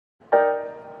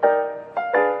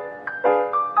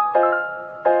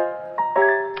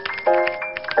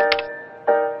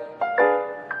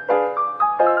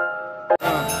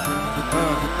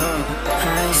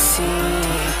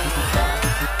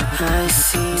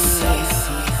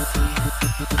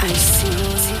I see.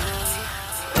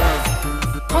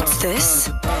 What's this?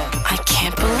 I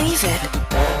can't believe it.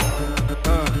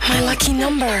 My lucky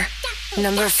number.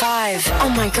 Number 5. Oh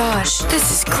my gosh,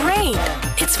 this is great.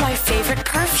 It's my favorite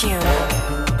perfume.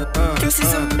 This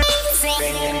is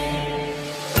amazing.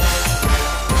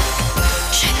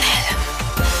 Chanel.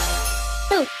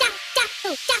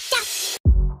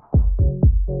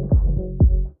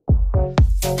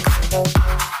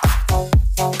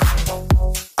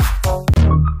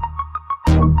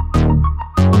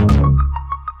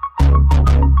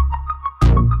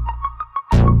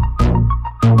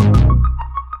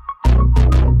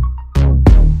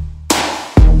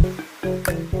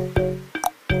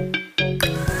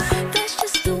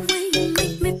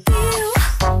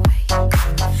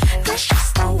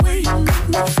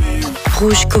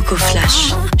 Rouge Coco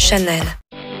Flash, Chanel.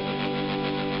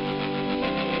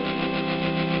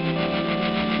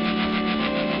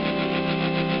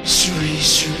 Sweet,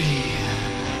 sweet.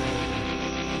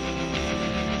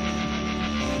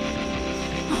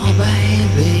 Oh,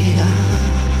 baby,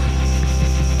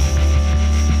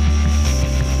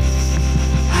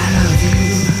 I love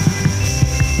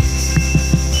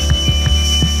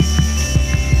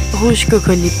you. Rouge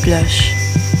Coco Lip Blush,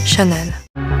 Chanel.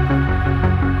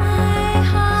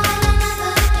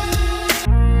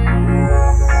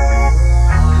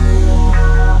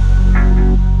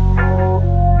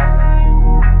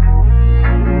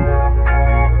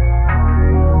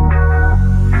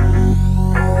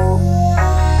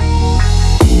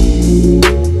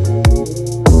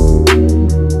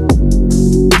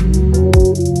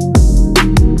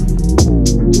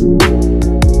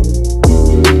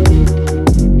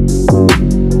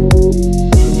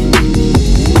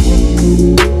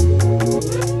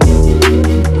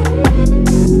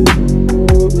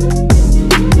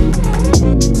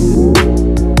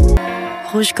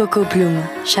 Rouge Coco Bloom,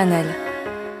 Chanel.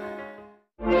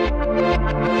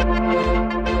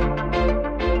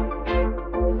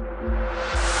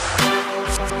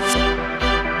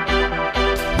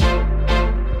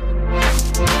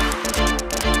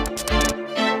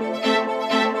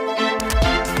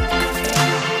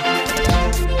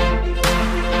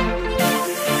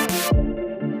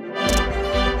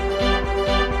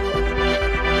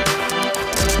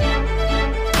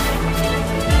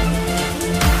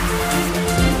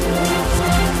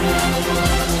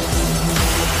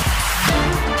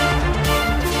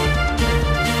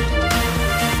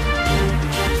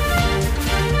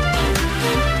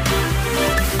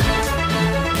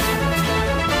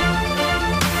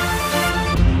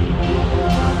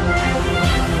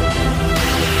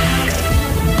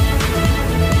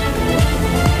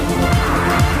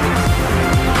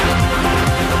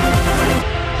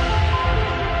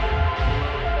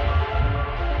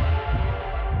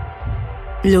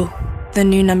 L'eau, the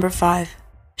new number 5,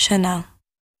 Chanel.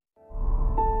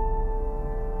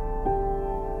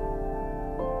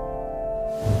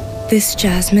 This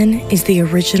jasmine is the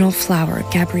original flower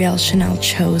Gabrielle Chanel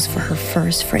chose for her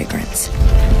first fragrance.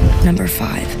 Number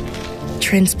 5.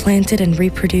 Transplanted and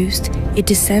reproduced, it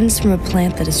descends from a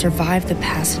plant that has survived the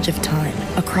passage of time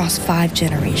across 5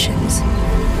 generations.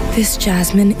 This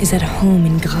jasmine is at home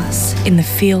in Grasse, in the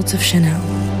fields of Chanel,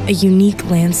 a unique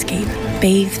landscape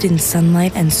bathed in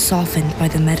sunlight and softened by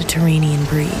the Mediterranean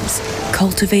breeze,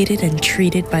 cultivated and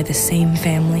treated by the same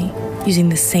family, using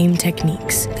the same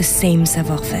techniques, the same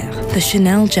savoir-faire. The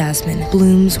Chanel jasmine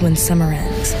blooms when summer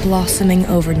ends, blossoming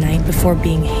overnight before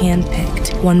being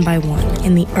hand-picked, one by one,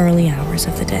 in the early hours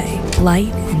of the day.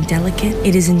 Light and delicate,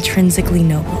 it is intrinsically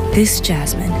noble. This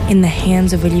jasmine, in the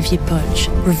hands of Olivier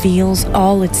Poch, reveals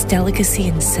all its delicacy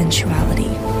and sensuality.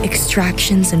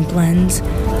 Extractions and blends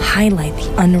highlight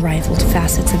the unrivaled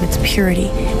facets of its purity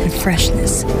and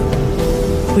freshness,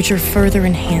 which are further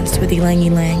enhanced with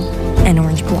ylang-ylang and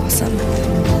orange blossom.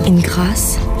 In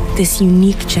Grasse, this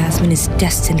unique jasmine is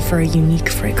destined for a unique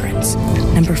fragrance,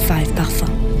 number 5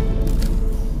 Parfum.